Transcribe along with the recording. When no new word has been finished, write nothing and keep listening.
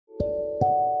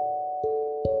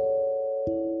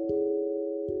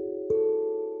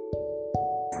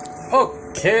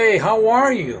Okay, how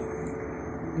are you?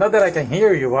 Not that I can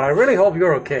hear you, but I really hope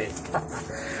you're okay.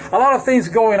 A lot of things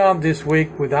going on this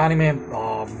week with anime,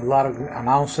 a lot of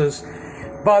announcements.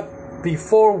 But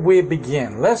before we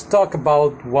begin, let's talk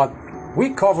about what we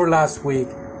covered last week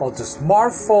of the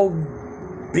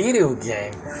smartphone video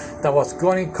game that was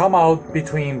going to come out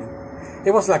between.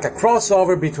 It was like a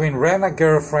crossover between Rent a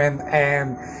Girlfriend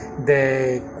and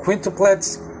the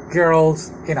Quintuplets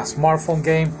Girls in a smartphone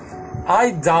game.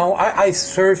 I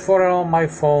searched for it on my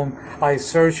phone. I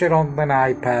searched it on an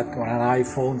iPad, on an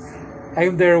iPhone,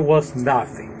 and there was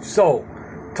nothing. So,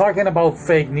 talking about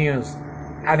fake news,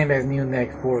 Anime News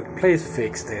Network, please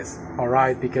fix this,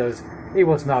 alright? Because it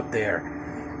was not there.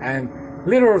 And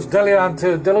Little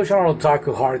Delusional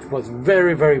Otaku Heart was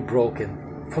very, very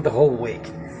broken for the whole week.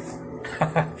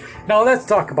 Now let's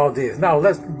talk about this. Now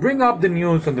let's bring up the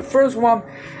news. On the first one,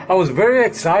 I was very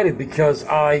excited because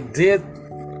I did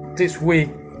this week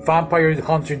Vampire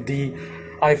Hunter D.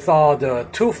 I saw the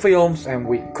two films and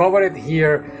we covered it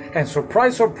here. And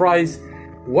surprise, surprise,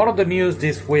 one of the news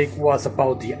this week was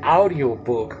about the audio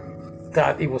book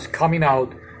that it was coming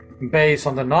out based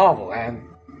on the novel. And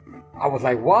I was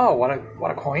like, wow, what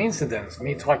a coincidence.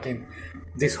 Me talking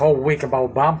this whole week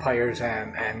about vampires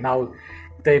and now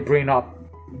they bring up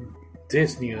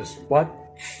this news. What?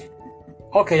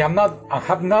 Okay, I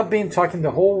have not been talking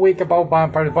the whole week about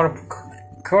vampires, but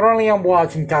currently I'm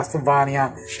watching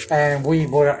Castlevania, and we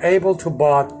were able to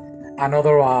buy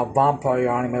another vampire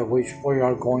anime, which we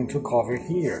are going to cover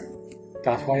here.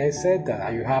 That's why I said that.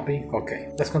 Are you happy?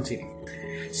 Okay, let's continue.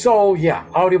 So yeah,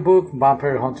 audiobook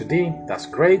Vampire Hunter D. That's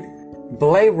great.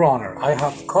 Blade Runner. I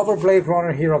have covered Blade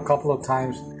Runner here a couple of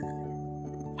times.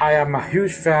 I am a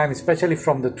huge fan, especially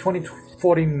from the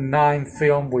 2049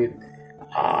 film with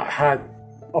had,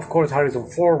 of course, Harrison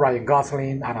Ford, Ryan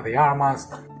Gosling, Ana de Armas.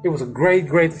 It was a great,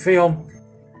 great film.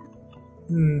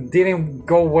 Didn't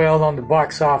go well on the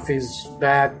box office,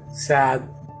 bad, sad.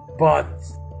 But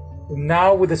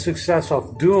now with the success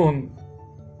of Dune,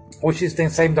 which is the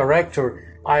same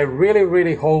director, I really,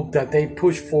 really hope that they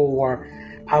push forward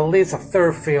at least a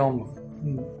third film.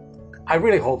 I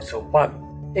really hope so. But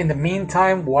in the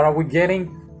meantime, what are we getting?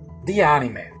 The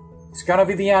anime. It's gonna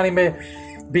be the anime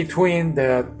between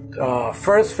the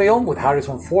first film with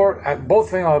Harrison Ford,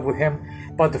 both films with him,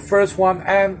 but the first one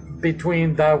and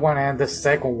between that one and the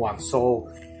second one. So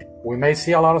we may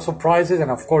see a lot of surprises, and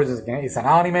of course it's an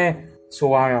anime,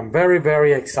 so I am very,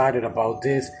 very excited about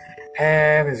this.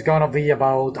 And it's gonna be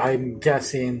about, I'm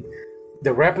guessing,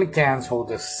 the replicants or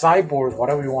the cyborgs,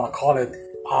 whatever you want to call it,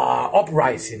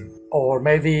 uprising, or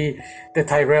maybe the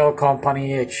Tyrell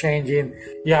company exchanging.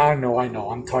 Yeah, I know,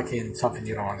 I'm talking something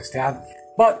you don't understand,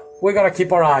 but we're gonna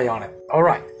keep our eye on it.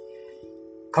 Alright,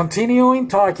 continuing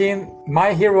talking,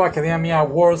 My Hero Academia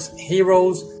World's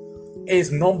Heroes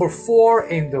is number 4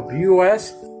 in the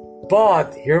US,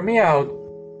 but hear me out.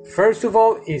 First of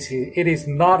all, it is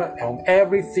not on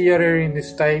every theater in the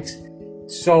States,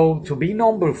 so to be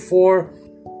number 4,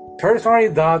 personally,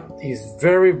 that is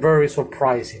very, very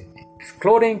surprising.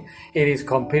 Including, it is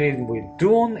competing with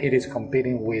Dune, it is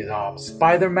competing with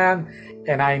Spider-Man,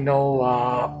 and I know,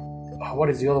 what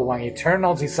is the other one?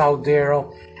 Eternals is out there,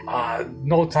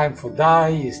 No Time to Die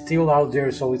is still out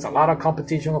there, so it's a lot of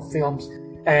competition of films,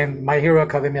 and My Hero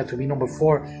Academia to be number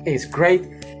 4 is great.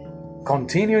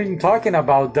 Continuing talking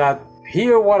about that,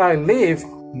 here where I live,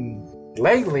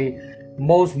 lately,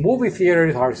 most movie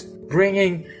theaters are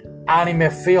bringing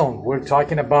anime film. We're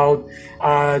talking about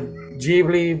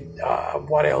Ghibli,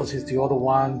 what else is the other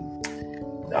one?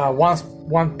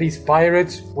 One Piece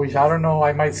Pirates, which I don't know,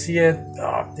 I might see it.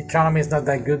 The economy is not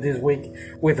that good this week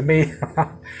with me,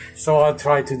 so I'll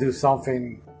try to do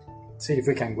something, see if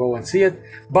we can go and see it.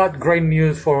 But great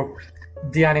news for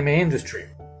the anime industry.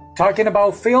 Talking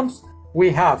about films,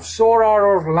 we have Sword Art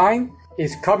Online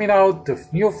is coming out, the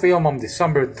new film on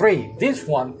December 3. This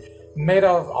one made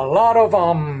a lot of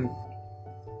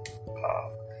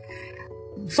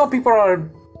some people are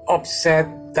upset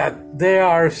that they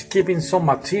are skipping some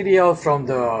material from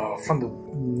the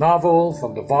novel,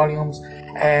 from the volumes,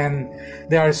 and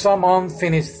there are some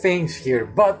unfinished things here.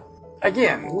 But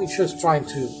again, we're just trying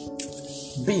to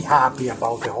be happy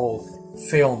about the whole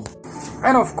film.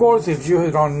 And of course, if you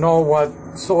don't know what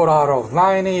Sword Art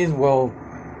Online is, well,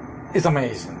 it's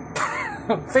amazing.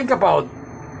 Think about,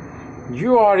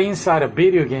 you are inside a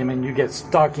video game and you get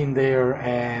stuck in there,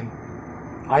 and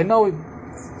I know it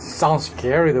sounds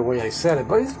scary the way I said it,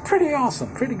 but it's pretty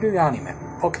awesome, pretty good anime.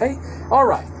 Okay?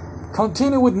 Alright,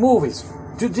 continue with movies.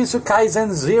 Jujutsu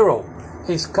Kaisen 0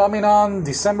 is coming on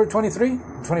December 23?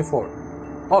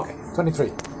 24. Okay,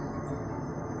 23.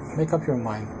 Make up your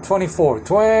mind. 24.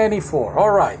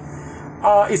 All right.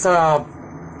 It's a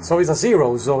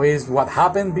zero. So it's what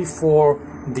happened before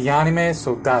the anime.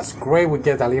 So that's great. We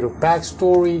get a little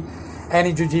backstory.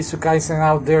 Any Jujutsu Kaisen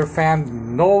out there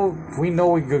fan, we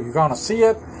know you're gonna see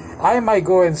it. I might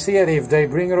go and see it if they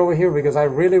bring it over here because I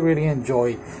really, really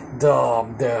enjoy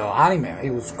the anime.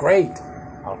 It was great.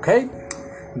 Okay,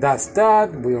 that's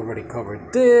that. We already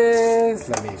covered this.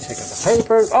 Let me check out the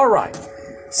papers. All right,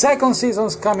 second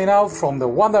season's coming out. From the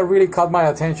one that really caught my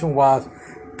attention was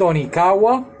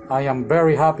Tonikawa. I am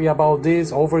very happy about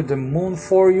this. Over the Moon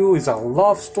for You is a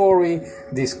love story.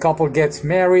 This couple gets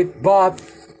married, but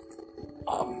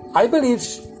I believe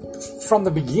from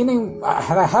the beginning,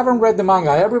 and I haven't read the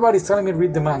manga. Everybody's telling me to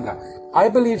read the manga. I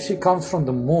believe she comes from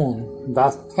the moon.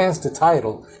 That's hence the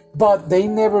title. But they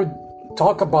never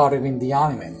talk about it in the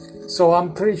anime. So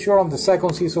I'm pretty sure on the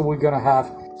second season we're gonna have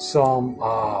some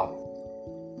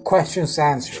questions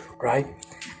answered, right?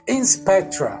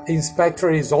 Inspectra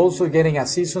is also getting a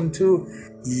season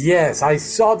 2. Yes, I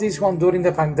saw this one during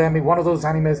the pandemic. One of those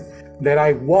animes that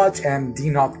I watched and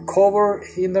did not cover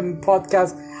in the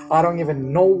podcast. I don't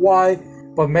even know why,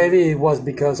 but maybe it was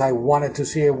because I wanted to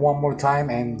see it one more time.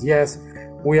 And yes,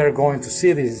 we are going to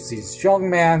see this young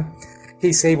man.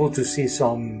 He's able to see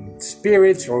some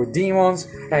spirits or demons,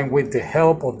 and with the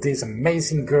help of this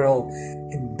amazing girl,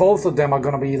 both of them are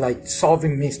going to be like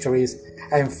solving mysteries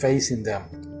and facing them.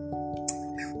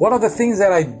 One of the things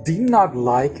that I did not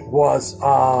like was,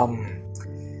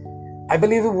 I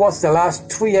believe it was the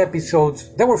last 3 episodes,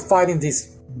 they were fighting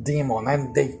this demon,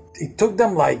 and it took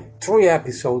them like 3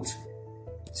 episodes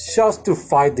just to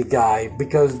fight the guy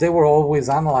because they were always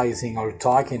analyzing or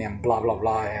talking and blah blah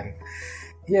blah. And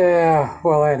yeah,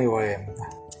 well, anyway,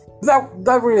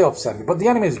 that really upset me. But the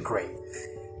anime is great.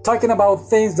 Talking about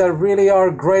things that really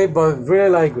are great, but really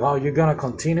like how you're gonna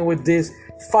continue with this.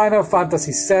 Final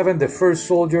Fantasy VII: The First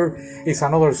Soldier is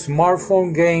another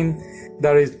smartphone game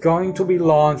that is going to be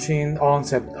launching on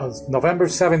November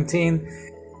 17th.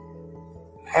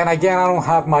 And again, I don't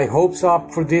have my hopes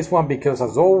up for this one because,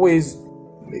 as always,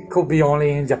 it could be only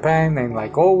in Japan, and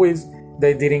like always,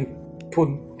 they didn't put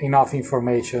enough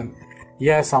information.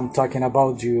 Yes, I'm talking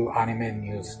about you, Anime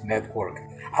News Network.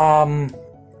 I'm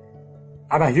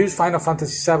a huge Final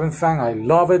Fantasy VII fan. I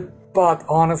love it, but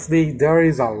honestly, there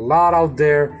is a lot out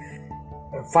there.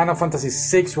 Final Fantasy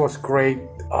VI was great.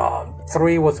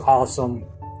 3 was awesome.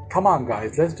 Come on,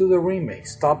 guys, let's do the remake.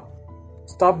 Stop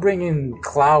bringing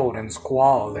Cloud and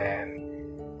Squall and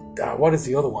what is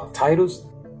the other one? Tidus?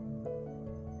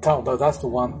 That's the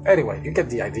one. Anyway, you get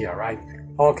the idea, right?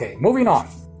 Okay, moving on.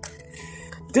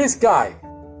 This guy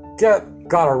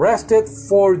got arrested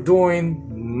for doing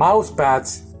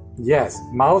mousepads. Yes,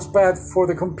 mousepad for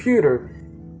the computer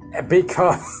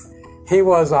because he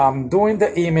was doing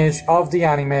the image of the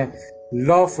anime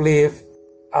Love Live,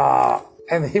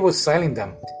 and he was selling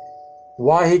them.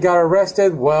 Why he got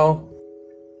arrested? Well,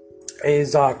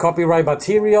 is copyright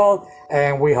material,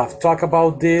 and we have talked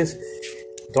about this.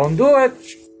 Don't do it.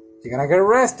 You're gonna get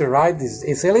arrested, right?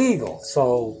 It's illegal.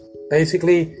 So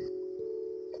basically,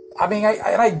 I mean,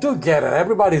 I do get it.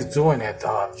 Everybody's doing it.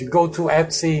 You go to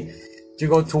Etsy, you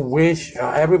go to Wish.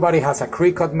 Everybody has a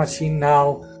Cricut machine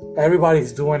now.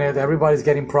 Everybody's doing it. Everybody's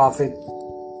getting profit.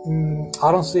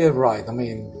 I don't see it right. I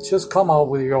mean, just come out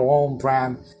with your own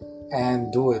brand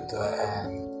and do it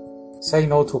and say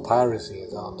no to piracy.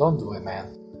 Don't do it,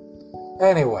 man.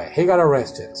 Anyway, he got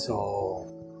arrested. So,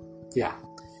 yeah.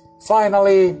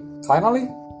 Finally,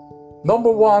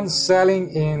 number 1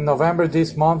 selling in November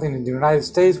this month in the United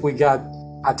States. We got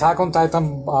Attack on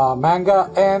Titan manga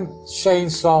and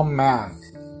Chainsaw Man.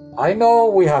 I know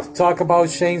we have talked about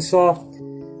Chainsaw,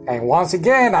 and once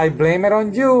again, I blame it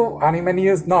on you, Anime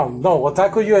News. No,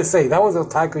 Otaku USA. That was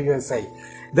Otaku USA.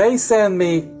 They sent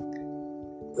me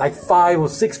like 5 or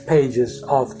 6 pages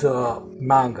of the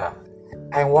manga,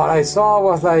 and what I saw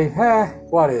was like,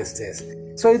 what is this?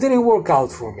 So it didn't work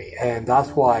out for me, and that's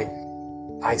why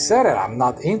I said it. I'm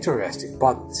not interested,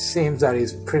 but it seems that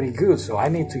it's pretty good, so I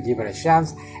need to give it a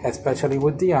chance, especially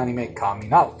with the anime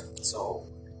coming out. So,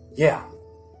 yeah.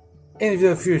 In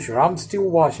the future, I'm still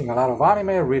watching a lot of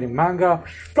anime, reading manga,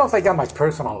 plus I got my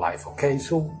personal life, okay?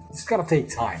 So it's gonna take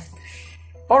time.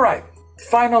 Alright,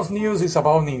 final news is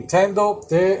about Nintendo.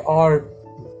 They are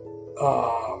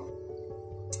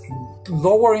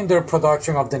lowering their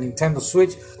production of the Nintendo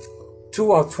Switch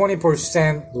to a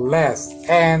 20% less,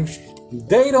 and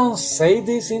they don't say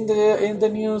this in the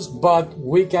news, but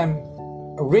we can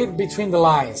read between the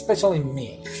lines, especially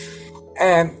me.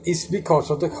 And it's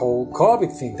because of the whole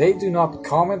COVID thing. They do not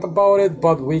comment about it,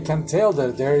 but we can tell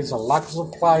that there is a lack of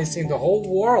supplies in the whole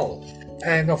world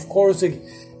And of course, the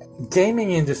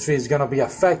gaming industry is going to be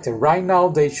affected. Right now,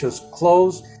 they just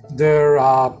closed their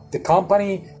the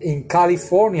company in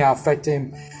California,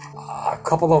 affecting a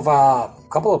couple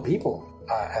of people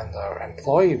and their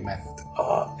employment.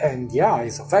 And yeah,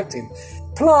 it's affecting.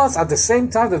 Plus, at the same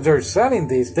time that they're selling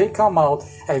this, they come out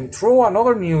and throw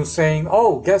another news saying,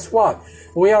 "Oh, guess what?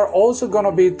 We are also going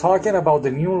to be talking about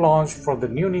the new launch for the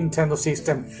new Nintendo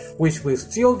system, which we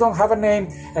still don't have a name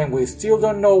and we still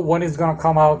don't know when it's going to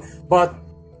come out, but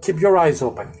keep your eyes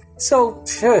open." So,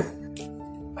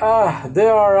 they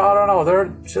are, I don't know, they're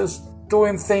just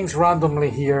doing things randomly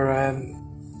here and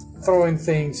throwing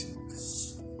things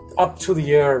up to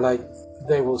the air, like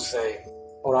they will say,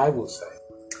 or I will say.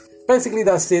 Basically,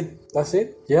 that's it.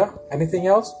 Yeah. Anything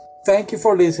else? Thank you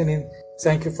for listening.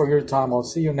 Thank you for your time. I'll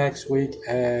see you next week.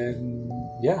 And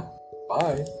yeah,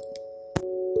 bye.